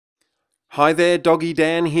Hi there, Doggy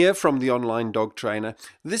Dan here from the Online Dog Trainer.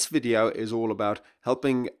 This video is all about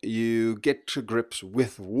helping you get to grips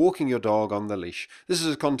with walking your dog on the leash. This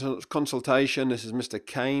is a consultation. This is Mr.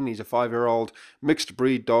 Kane. He's a 5-year-old mixed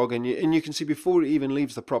breed dog, and you can see before he even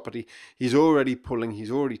leaves the property, he's already pulling,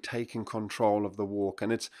 he's already taking control of the walk,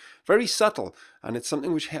 and it's very subtle, and it's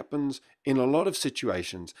something which happens in a lot of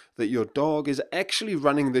situations, that your dog is actually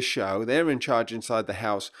running the show. They're in charge inside the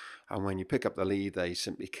house. And when you pick up the lead, they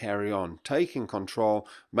simply carry on, taking control,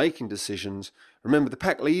 making decisions. Remember, the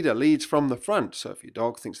pack leader leads from the front, so if your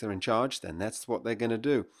dog thinks they're in charge, then that's what they're going to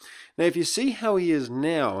do. Now, if you see how he is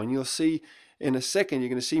now, and you'll see in a second, you're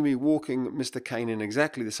going to see me walking Mr. Kane in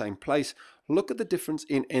exactly the same place, look at the difference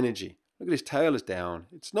in energy. Look at his tail is down.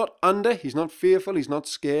 It's not under, he's not fearful, he's not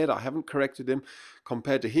scared. I haven't corrected him.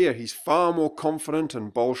 Compared to here, he's far more confident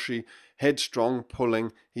and bolshy, headstrong,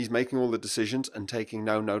 pulling. He's making all the decisions and taking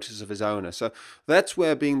no notice of his owner. So that's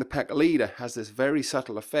where being the pack leader has this very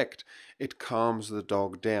subtle effect. It calms the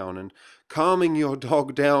dog down. And calming your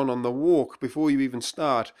dog down on the walk before you even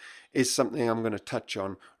start is something I'm going to touch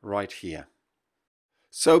on right here.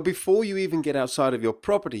 So before you even get outside of your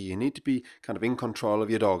property, you need to be kind of in control of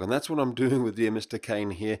your dog. And that's what I'm doing with dear Mr.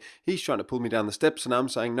 Kane here. He's trying to pull me down the steps and I'm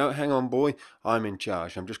saying, no, hang on, boy, I'm in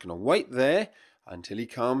charge. I'm just going to wait there until he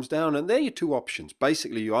calms down. And there are your two options.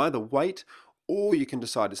 Basically, you either wait or you can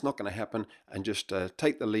decide it's not going to happen and just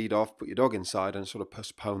take the lead off, put your dog inside and sort of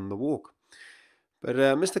postpone the walk. But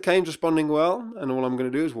Mr. Kane's responding well, and all I'm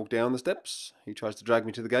going to do is walk down the steps. He tries to drag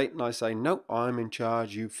me to the gate, and I say, no, I'm in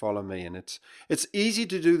charge, you follow me. And it's easy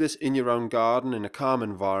to do this in your own garden, in a calm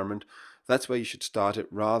environment. That's where you should start it,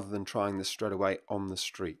 rather than trying this straight away on the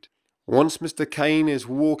street. Once Mr. Kane is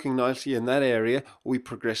walking nicely in that area, we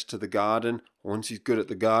progress to the garden. Once he's good at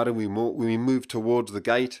the garden, we move towards the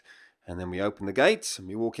gate. And then we open the gates and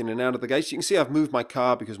we walk in and out of the gates. You can see I've moved my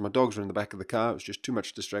car because my dogs are in the back of the car. It was just too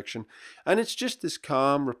much distraction. And it's just this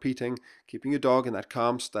calm, repeating, keeping your dog in that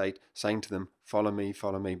calm state, saying to them, follow me,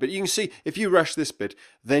 follow me. But you can see if you rush this bit,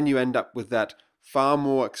 then you end up with that far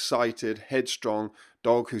more excited, headstrong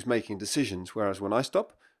dog who's making decisions. Whereas when I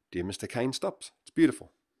stop, dear Mr. Kane stops. It's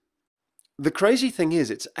beautiful. The crazy thing is,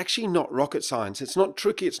 it's actually not rocket science. It's not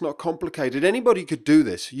tricky. It's not complicated. Anybody could do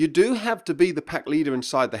this. You do have to be the pack leader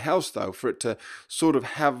inside the house, though, for it to sort of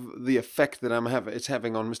have the effect that it's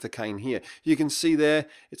having on Mr. Kane here. You can see there,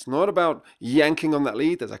 it's not about yanking on that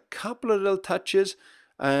lead. There's a couple of little touches,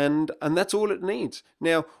 and that's all it needs.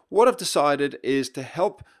 Now, what I've decided is to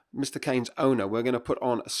help Mr. Kane's owner, we're going to put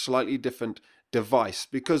on a slightly different device,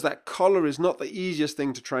 because that collar is not the easiest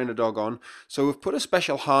thing to train a dog on. So we've put a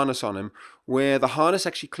special harness on him where the harness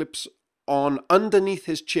actually clips on underneath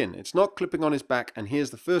his chin. It's not clipping on his back, and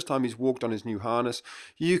here's the first time he's walked on his new harness.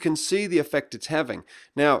 You can see the effect it's having.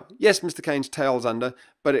 Now, yes, Mr. Kane's tail's under,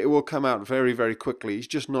 but it will come out very, very quickly. He's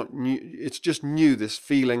just not new. It's just new, this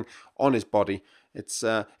feeling on his body. It's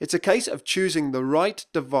a case of choosing the right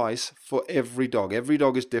device for every dog. Every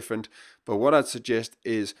dog is different, but what I'd suggest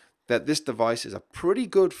is that this device is a pretty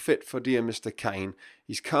good fit for dear Mr. Kane.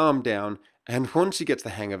 He's calmed down, and once he gets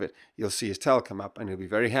the hang of it, you'll see his tail come up and he'll be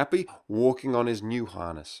very happy walking on his new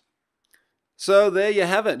harness. So there you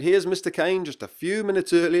have it. Here's Mr. Kane just a few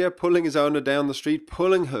minutes earlier pulling his owner down the street,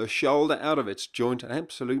 pulling her shoulder out of its joint. An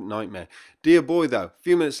absolute nightmare. Dear boy, though, a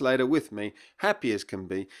few minutes later with me, happy as can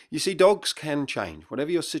be. You see, dogs can change.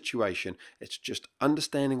 Whatever your situation, it's just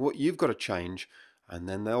understanding what you've got to change, and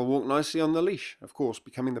then they'll walk nicely on the leash. Of course,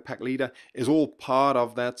 becoming the pack leader is all part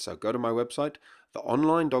of that, so go to my website,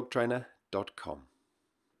 theonlinedogtrainer.com.